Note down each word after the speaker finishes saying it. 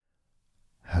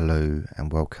Hello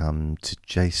and welcome to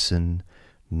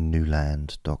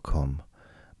jasonnewland.com.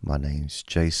 My name's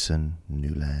Jason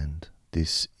Newland.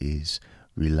 This is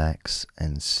Relax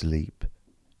and Sleep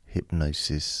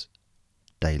Hypnosis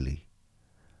Daily.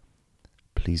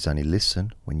 Please only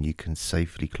listen when you can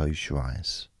safely close your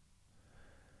eyes.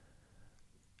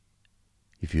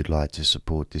 If you'd like to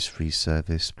support this free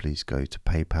service, please go to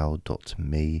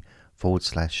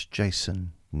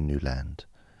paypal.me/Jason Newland.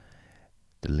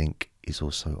 The link is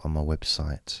also on my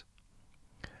website,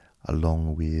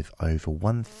 along with over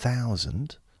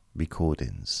 1,000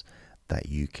 recordings that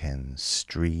you can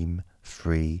stream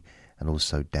free and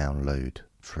also download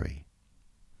free.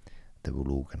 They're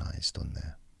all organised on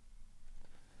there.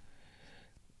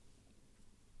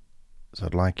 So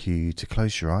I'd like you to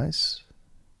close your eyes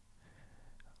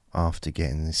after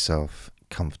getting yourself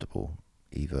comfortable,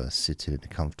 either sitting in a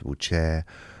comfortable chair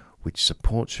which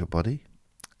supports your body,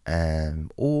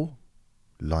 or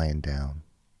lying down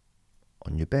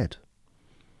on your bed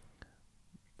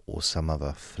or some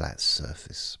other flat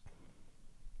surface.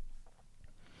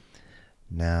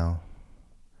 Now,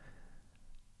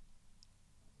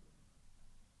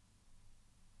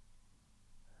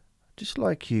 I'd just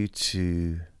like you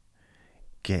to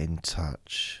get in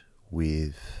touch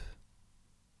with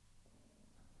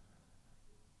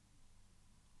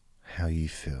how you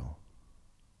feel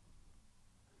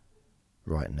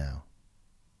right now.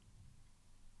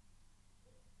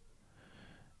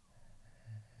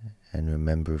 And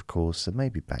remember, of course, there may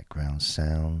be background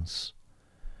sounds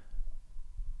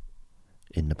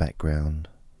in the background,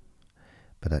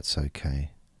 but that's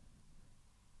okay.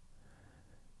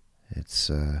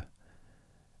 We've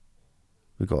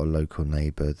got a local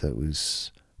neighbour that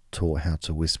was taught how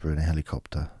to whisper in a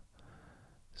helicopter,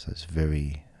 so it's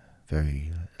very,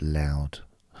 very loud.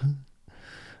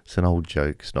 It's an old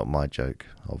joke. It's not my joke,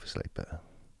 obviously, but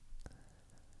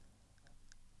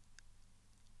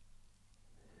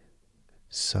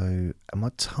so, and my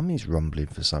tummy's rumbling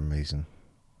for some reason.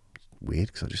 It's weird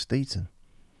because I've just eaten.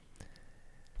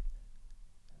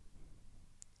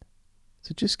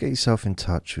 So just get yourself in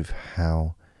touch with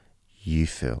how you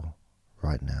feel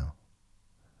right now,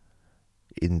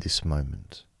 in this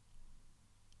moment.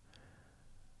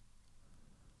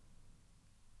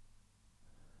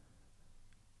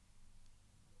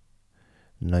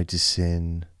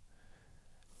 Noticing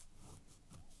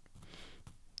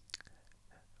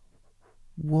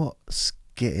what's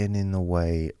getting in the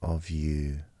way of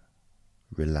you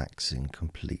relaxing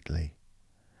completely,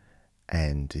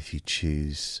 and if you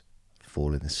choose,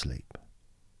 falling asleep.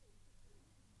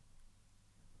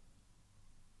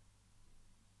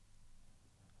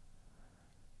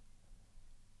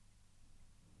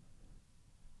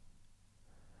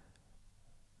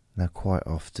 Now, quite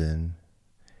often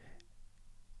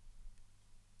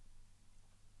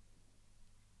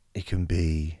it can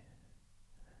be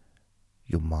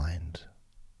your mind,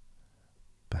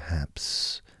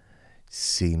 perhaps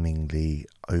seemingly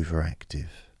overactive,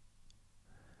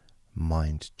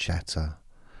 mind chatter,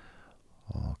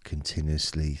 or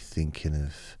continuously thinking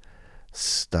of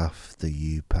stuff that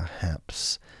you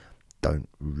perhaps don't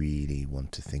really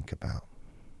want to think about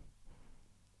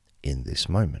in this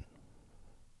moment.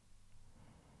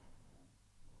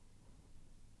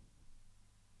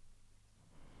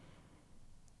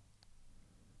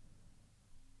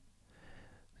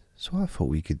 So what I thought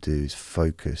we could do is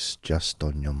focus just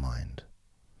on your mind.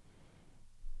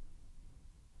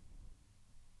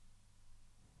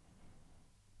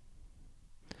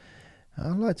 I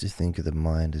like to think of the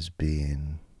mind as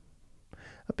being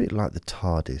a bit like the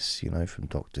TARDIS, from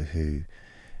Doctor Who.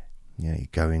 You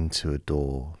go into a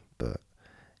door, but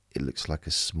it looks like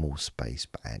a small space,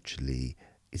 but actually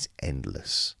it's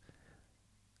endless.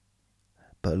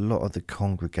 But a lot of the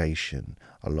congregation,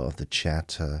 a lot of the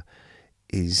chatter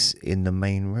is in the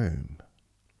main room.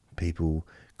 People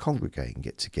congregate and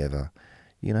get together.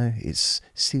 It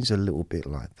seems a little bit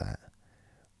like that.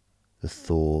 The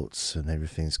thoughts and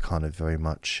everything's kind of very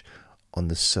much on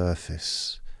the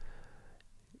surface,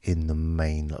 in the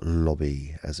main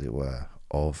lobby, as it were,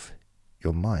 of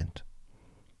your mind,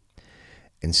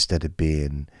 instead of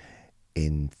being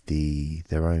in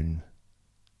their own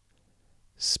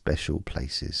special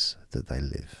places that they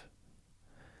live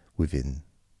within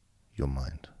your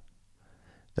mind,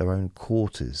 their own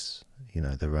quarters,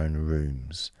 their own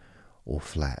rooms or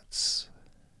flats.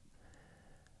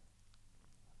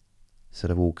 So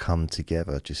they've all come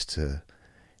together just to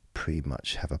pretty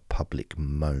much have a public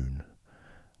moan,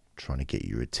 trying to get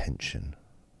your attention,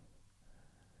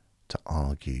 to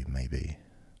argue maybe.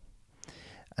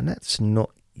 And that's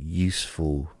not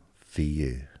useful for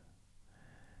you.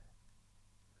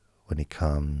 when it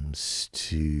comes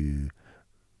to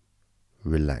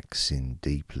relaxing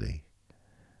deeply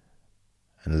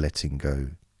and letting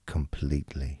go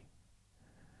completely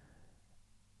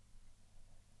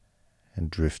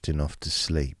and drifting off to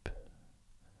sleep.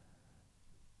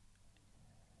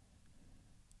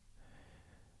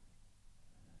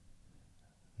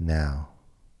 Now,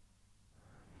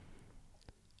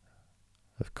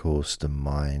 of course, the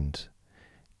mind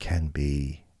can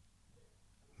be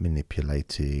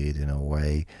manipulated in a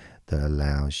way that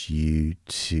allows you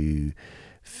to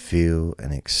feel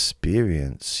and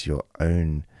experience your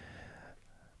own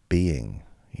being,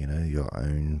 your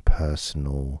own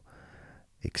personal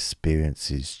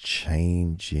experiences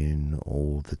changing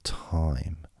all the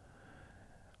time,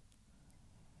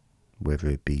 whether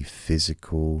it be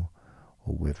physical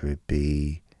or whether it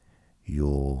be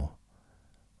your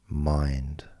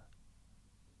mind,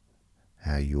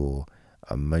 how you're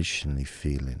emotionally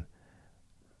feeling,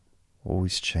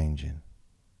 always changing,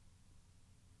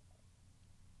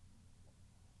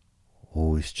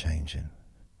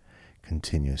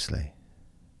 continuously.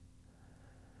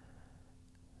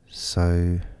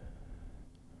 So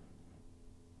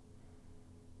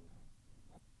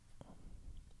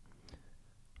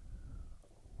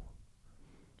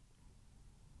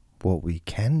what we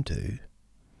can do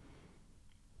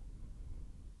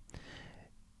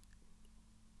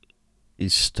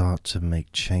is start to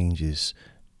make changes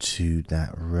to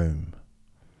that room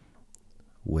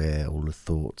where all the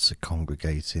thoughts are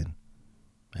congregating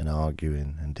and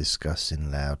arguing and discussing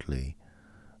loudly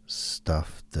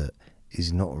stuff that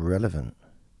is not relevant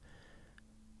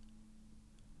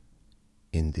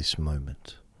in this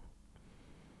moment,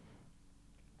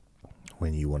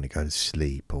 when you want to go to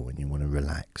sleep or when you want to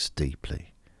relax deeply.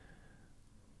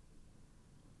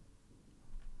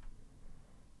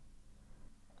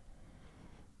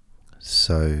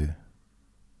 So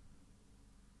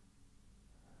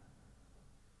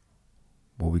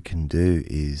what we can do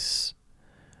is,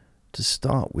 to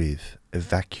start with,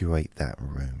 evacuate that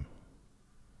room.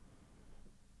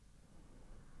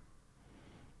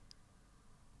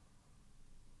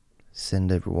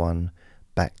 Send everyone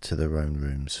back to their own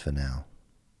rooms for now.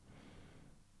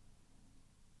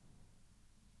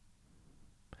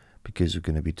 Because we're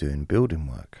going to be doing building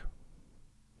work.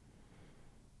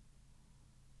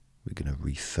 We're going to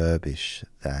refurbish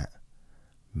that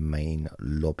main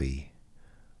lobby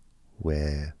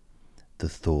where the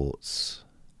thoughts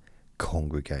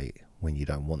congregate when you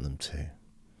don't want them to.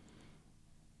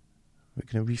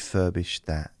 We're going to refurbish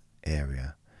that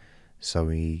area. So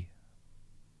we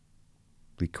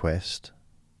request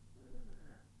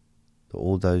that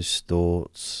all those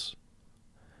thoughts,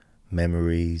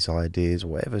 memories, ideas,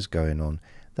 whatever's going on,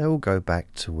 they all go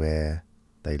back to where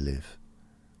they live,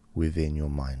 within your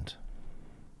mind.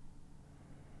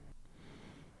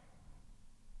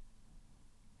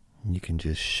 You can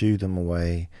just shoo them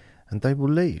away and they will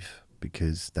leave,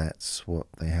 because that's what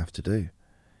they have to do.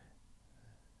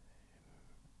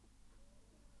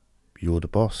 You're the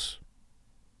boss.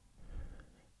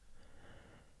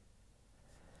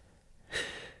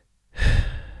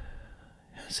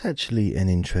 It's actually an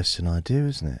interesting idea,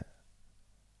 isn't it?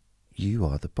 You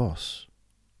are the boss.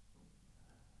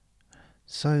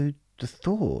 So the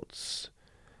thoughts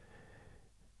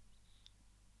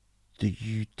that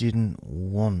you didn't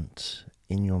want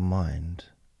in your mind,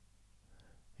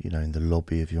 in the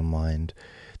lobby of your mind,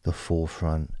 the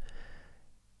forefront,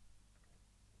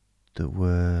 that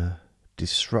were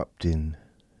disrupting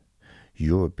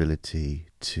your ability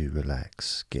to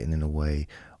relax, getting in the way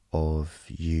of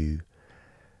you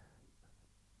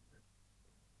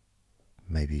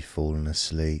maybe falling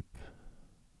asleep,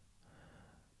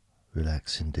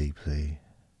 relaxing deeply,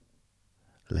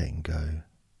 letting go.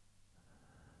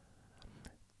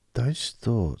 Those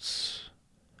thoughts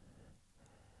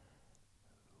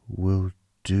will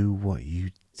do what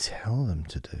you tell them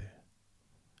to do.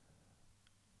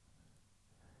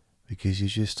 Because you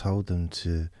just told them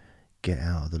to get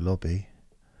out of the lobby.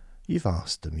 You've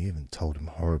asked them, you haven't told them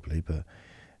horribly, but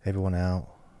everyone out,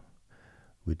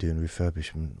 we're doing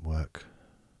refurbishment work.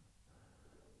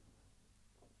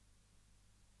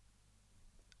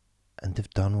 And they've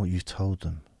done what you told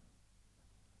them.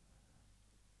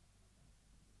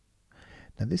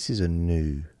 Now this is a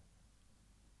new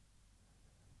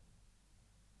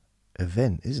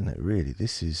event, isn't it, really?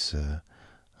 This is,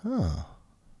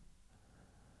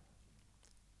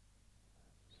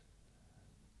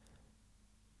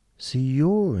 See,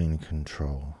 you're in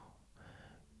control.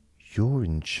 You're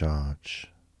in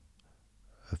charge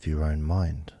of your own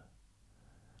mind.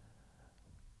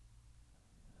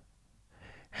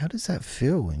 How does that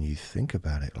feel when you think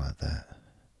about it like that?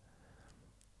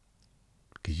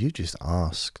 you just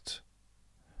asked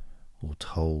or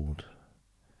told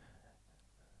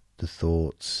the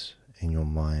thoughts in your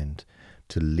mind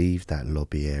to leave that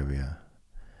lobby area,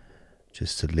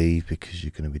 just to leave because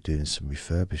you're going to be doing some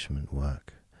refurbishment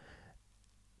work,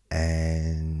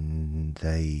 and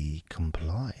they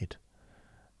complied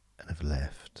and have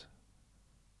left,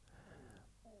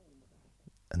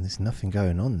 and there's nothing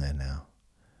going on there now.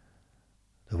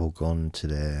 They've all gone to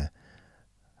their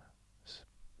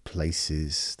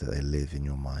places that they live in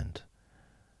your mind.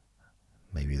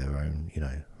 Maybe their own,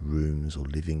 rooms or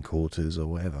living quarters or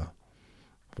whatever,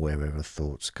 wherever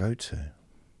thoughts go to.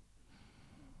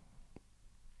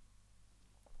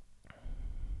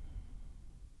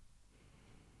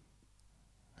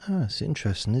 Oh, it's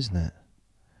interesting, isn't it?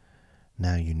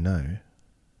 Now you know.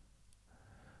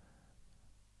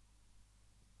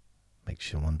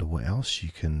 Makes you wonder what else you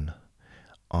can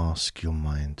ask your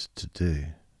mind to do.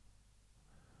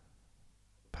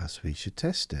 Perhaps we should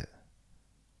test it.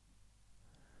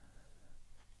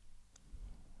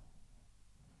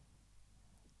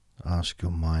 Ask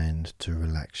your mind to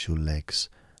relax your legs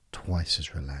twice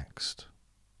as relaxed.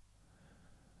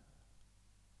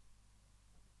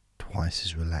 Twice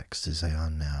as relaxed as they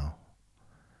are now.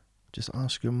 Just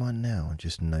ask your mind now and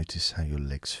just notice how your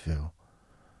legs feel.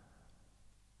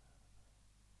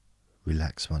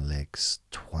 Relax my legs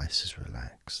twice as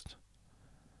relaxed.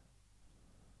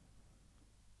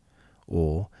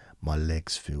 Or my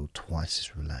legs feel twice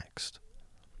as relaxed.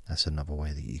 That's another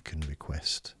way that you can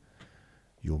request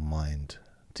your mind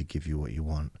to give you what you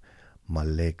want. My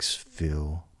legs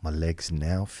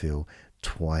now feel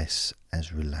twice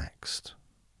as relaxed.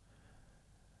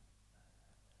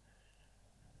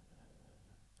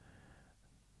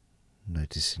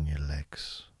 Noticing your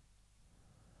legs.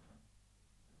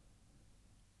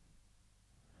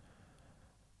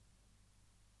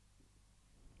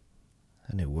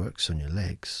 And it works on your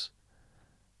legs.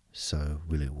 So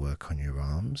will it work on your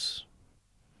arms?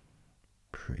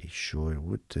 Pretty sure it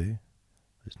would do.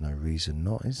 There's no reason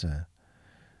not, is there?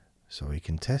 So we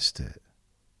can test it.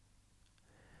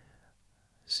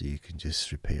 So you can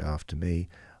just repeat after me.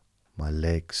 My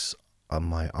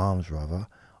arms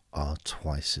are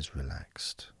twice as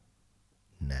relaxed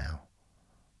now.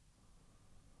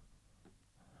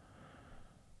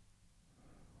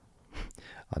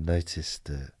 I noticed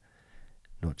that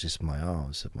not just my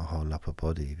arms, but my whole upper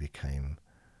body became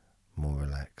more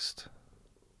relaxed.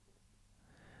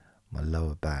 My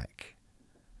lower back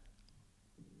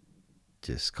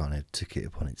just kind of took it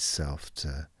upon itself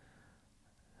to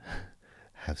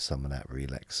have some of that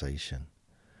relaxation.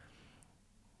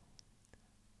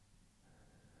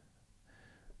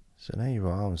 So now your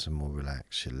arms are more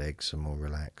relaxed, your legs are more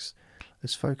relaxed.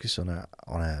 Let's focus on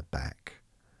our back.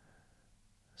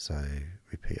 So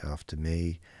repeat after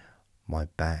me. My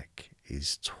back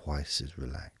is twice as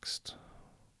relaxed.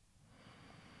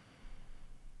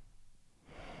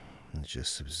 And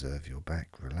just observe your back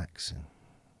relaxing.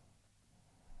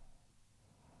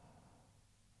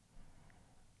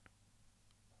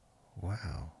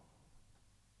 Wow.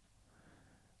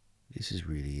 This is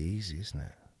really easy, isn't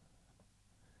it?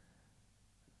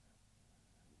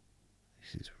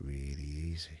 This is really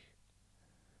easy.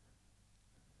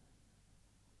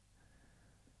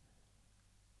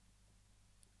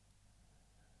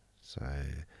 So,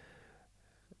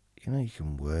 you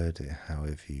can word it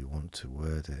however you want to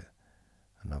word it.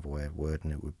 Another way of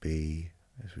wording it would be,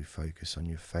 as we focus on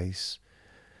your face,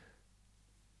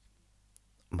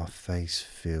 my face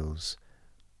feels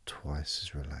twice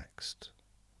as relaxed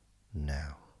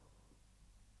now.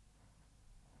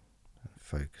 And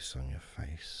focus on your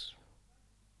face.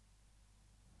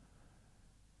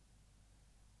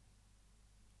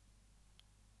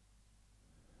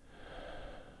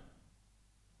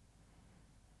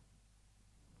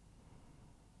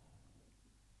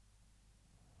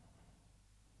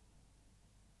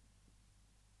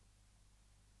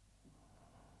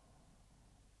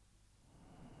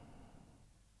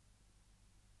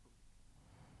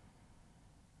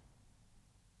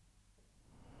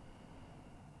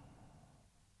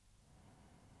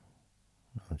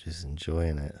 I'm just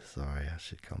enjoying it. Sorry, I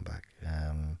should come back.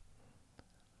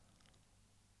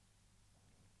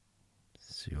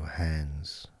 So your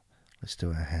hands. Let's do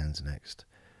our hands next.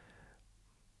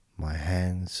 My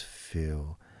hands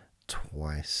feel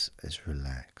twice as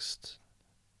relaxed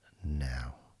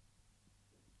now.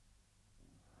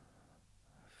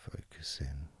 Focus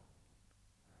in.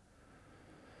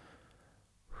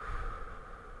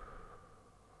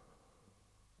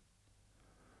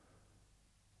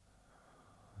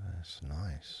 That's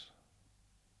nice.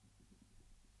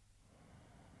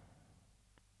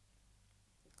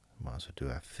 Might as well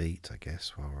do our feet, I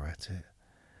guess, while we're at it.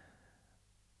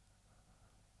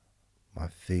 My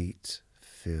feet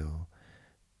feel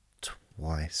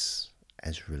twice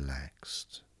as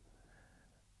relaxed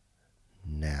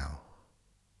now.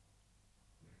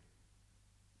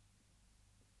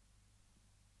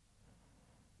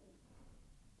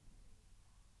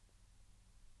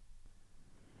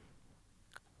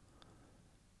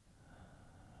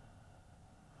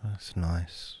 That's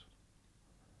nice.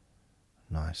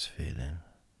 Nice feeling.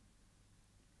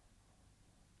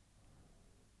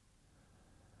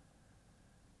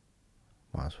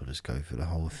 Might as well just go for the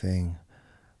whole thing.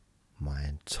 My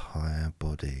entire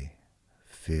body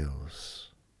feels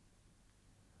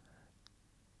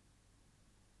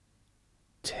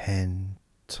 10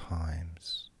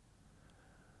 times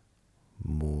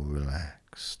more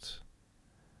relaxed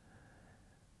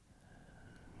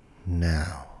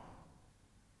now.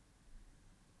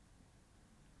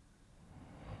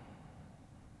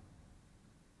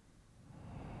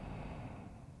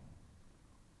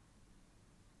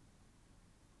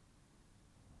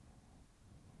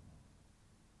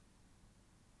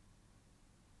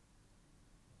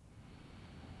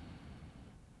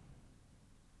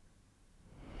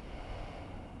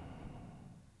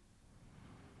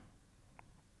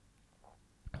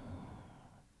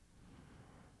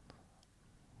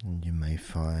 And you may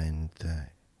find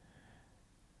that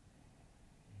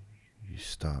you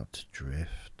start to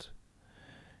drift,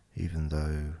 even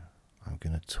though I'm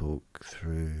going to talk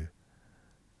through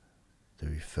the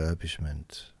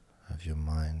refurbishment of your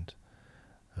mind,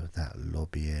 of that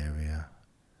lobby area.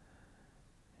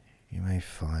 You may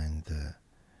find that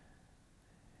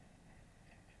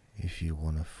if you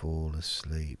want to fall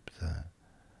asleep, that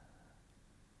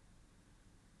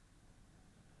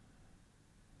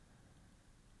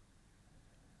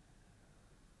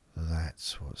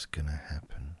that's what's going to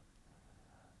happen.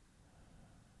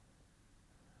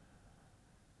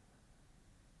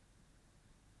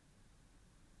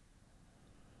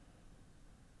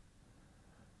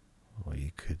 Or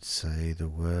you could say the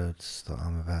words that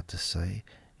I'm about to say,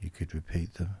 you could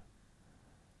repeat them.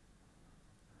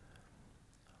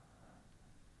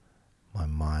 My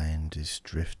mind is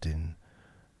drifting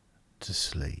to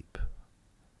sleep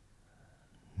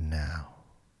now.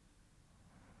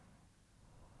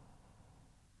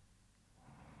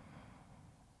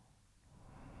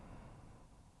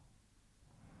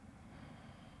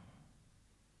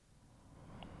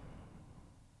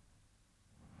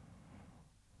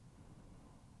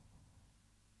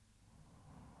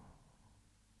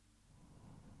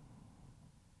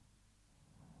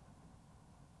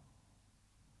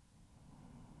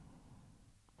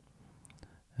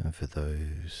 And for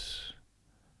those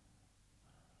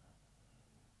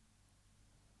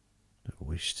that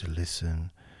wish to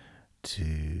listen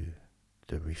to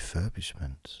the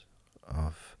refurbishment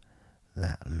of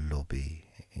that lobby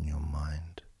in your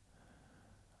mind,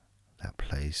 that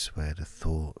place where the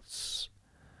thoughts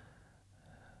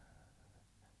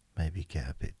maybe get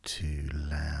a bit too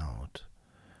loud,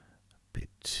 a bit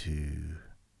too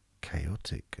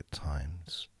chaotic at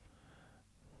times.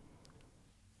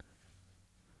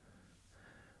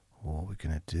 What we're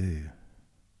going to do,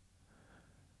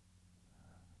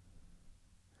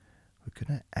 we're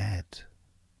going to add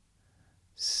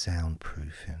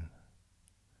soundproofing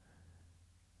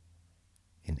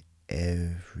in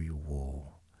every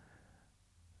wall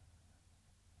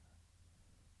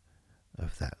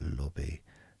of that lobby.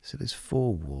 So there's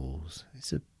 4 walls.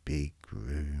 It's a big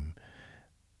room,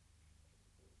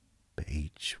 but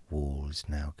each wall is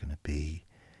now going to be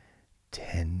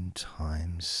 10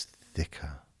 times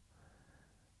thicker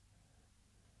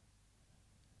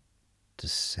to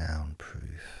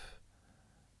soundproof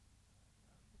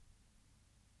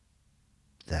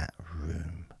that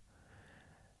room.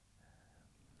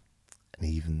 And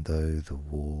even though the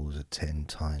walls are 10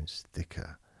 times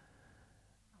thicker,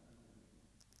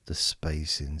 the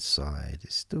space inside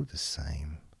is still the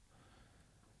same.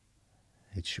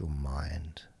 It's your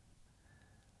mind,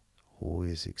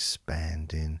 always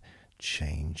expanding,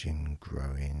 changing,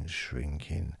 growing,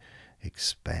 shrinking,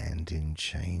 expanding,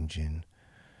 changing,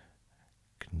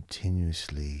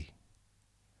 continuously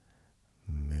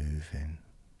moving,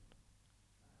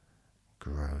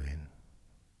 growing.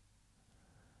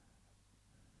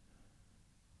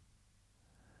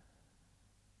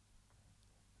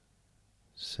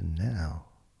 So now,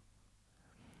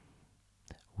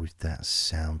 with that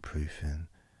soundproofing,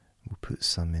 we'll put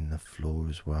some in the floor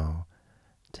as well,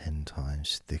 10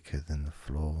 times thicker than the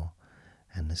floor,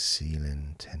 and the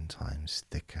ceiling 10 times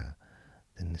thicker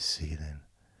than the ceiling.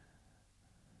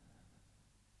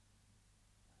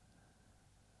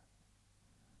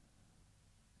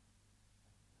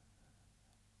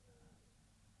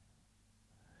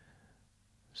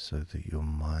 so that your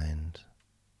mind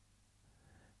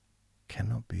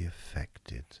cannot be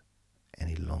affected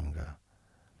any longer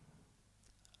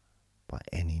by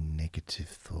any negative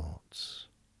thoughts,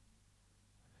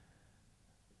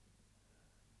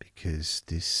 because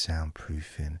this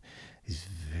soundproofing is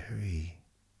very,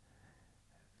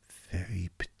 very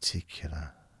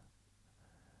particular.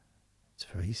 It's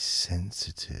very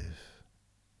sensitive,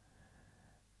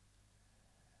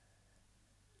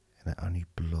 and it only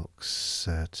blocks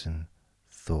certain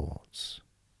thoughts.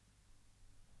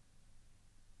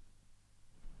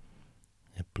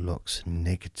 It blocks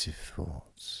negative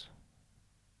thoughts.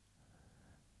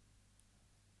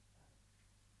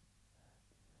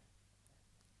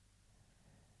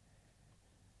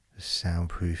 The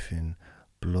soundproofing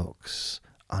blocks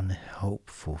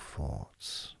unhelpful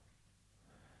thoughts.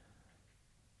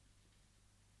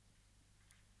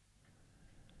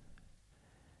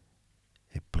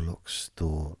 It blocks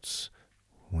thoughts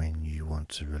when you want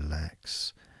to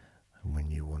relax and when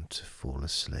you want to fall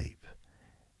asleep.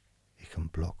 It can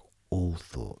block all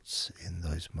thoughts in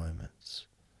those moments.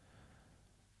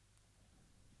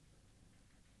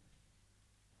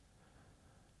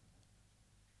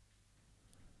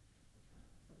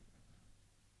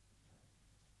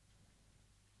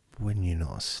 When you're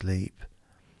not asleep,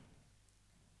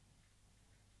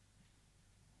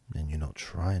 and you're not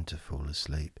trying to fall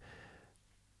asleep,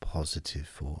 positive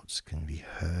thoughts can be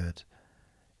heard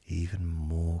even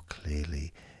more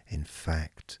clearly. In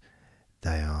fact,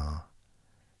 they are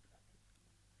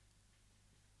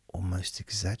almost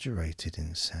exaggerated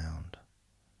in sound.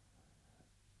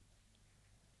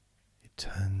 It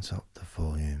turns up the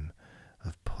volume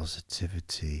of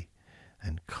positivity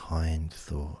and kind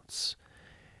thoughts,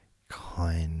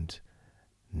 kindness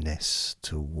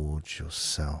towards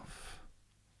yourself.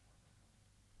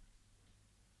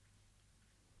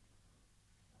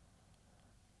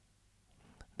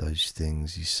 Those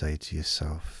things you say to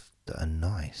yourself that are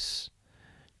nice,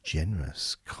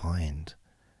 generous, kind,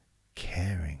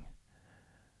 caring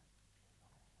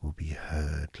will be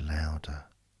heard louder.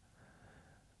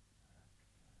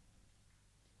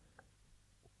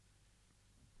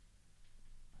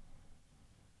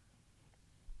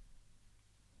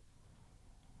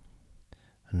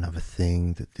 Another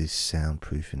thing that this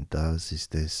soundproofing does is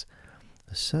there's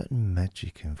a certain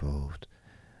magic involved,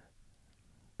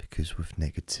 because with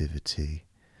negativity,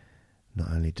 not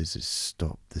only does it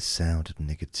stop the sound of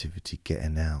negativity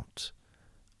getting out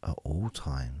at all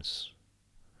times,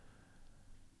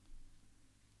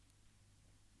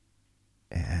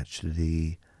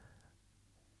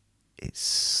 it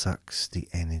sucks the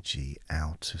energy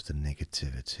out of the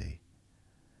negativity,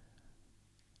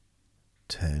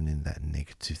 turning that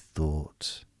negative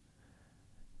thought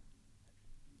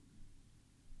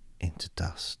into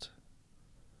dust.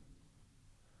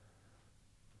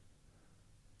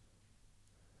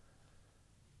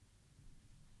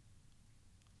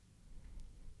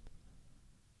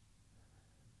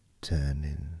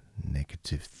 Turning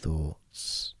negative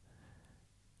thoughts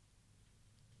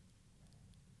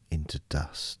into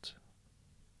dust.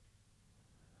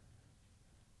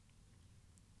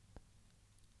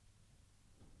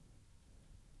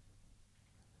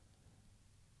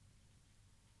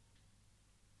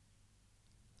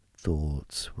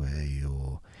 Thoughts where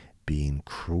you're being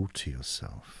cruel to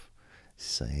yourself,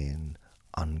 saying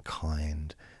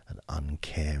unkind and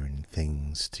uncaring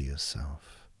things to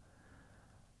yourself,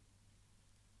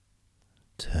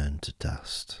 turn to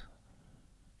dust.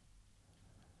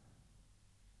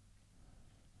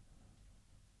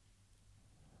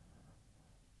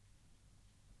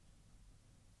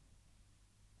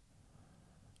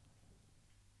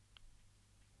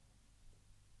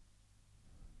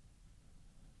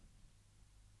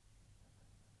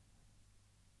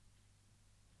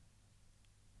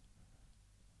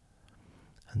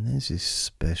 And there's this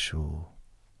special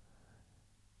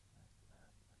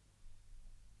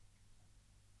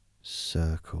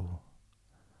circle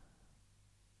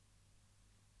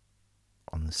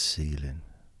on the ceiling,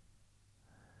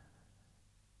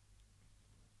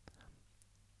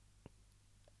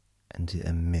 and it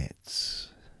emits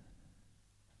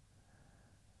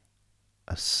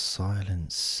a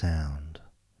silent sound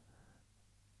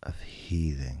of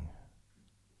healing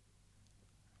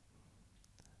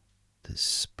that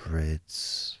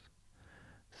spreads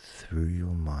through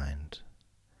your mind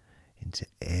into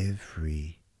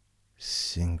every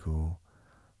single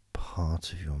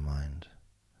part of your mind,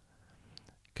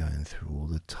 going through all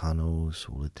the tunnels,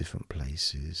 all the different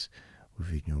places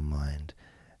within your mind.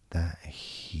 That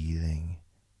healing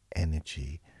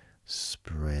energy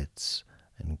spreads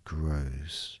and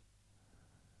grows,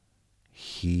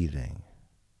 healing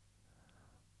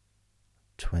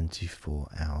 24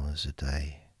 hours a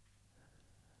day,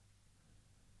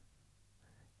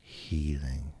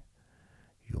 healing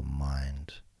your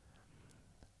mind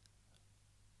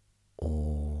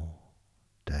all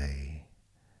day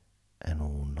and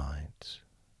all night.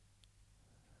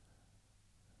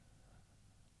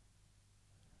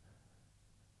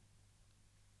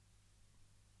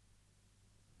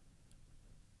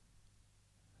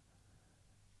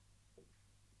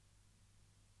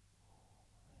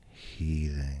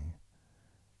 Healing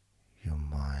your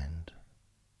mind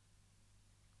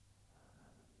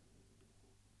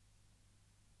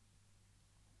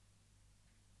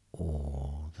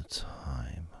all the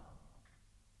time.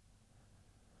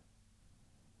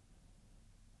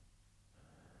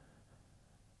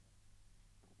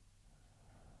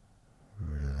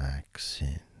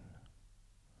 Relaxing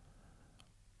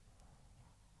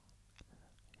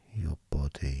your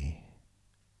body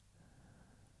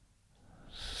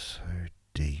so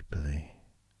deeply.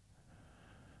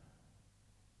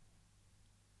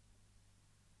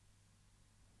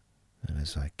 And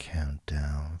as I count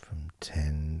down from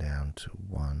 10 down to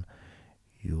 1,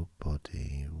 your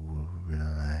body will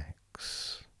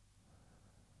relax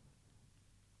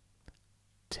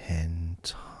 10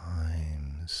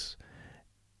 times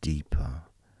deeper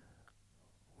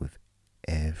with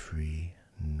every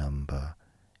number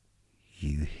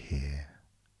you hear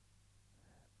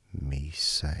me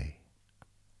say.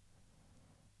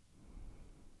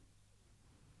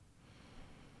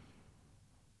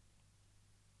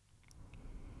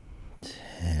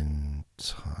 10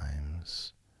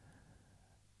 times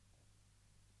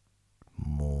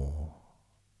more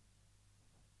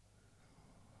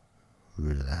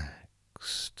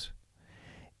relaxed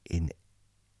in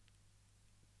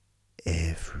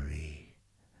every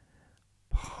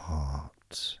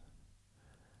part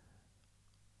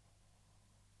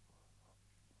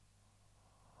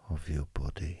of your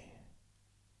body.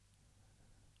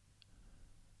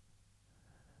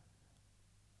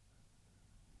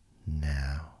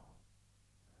 Now,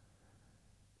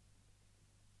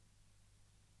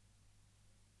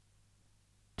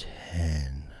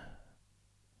 10,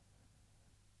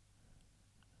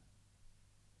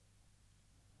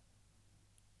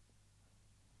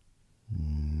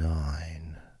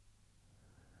 9,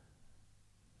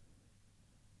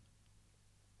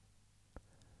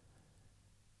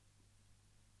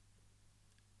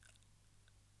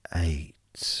 8,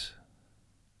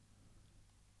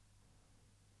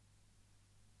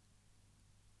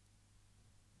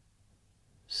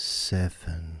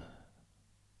 7,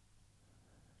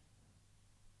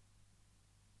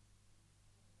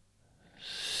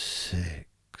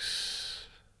 6,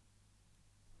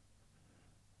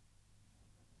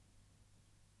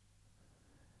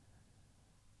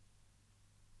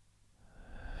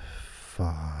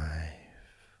 5,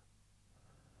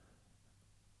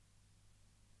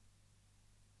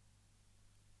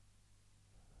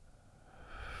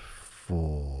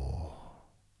 4,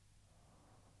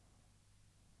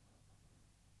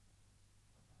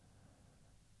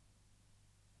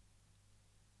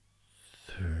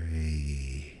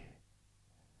 3,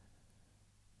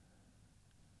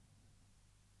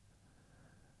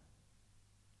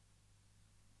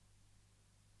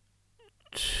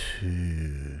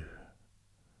 2,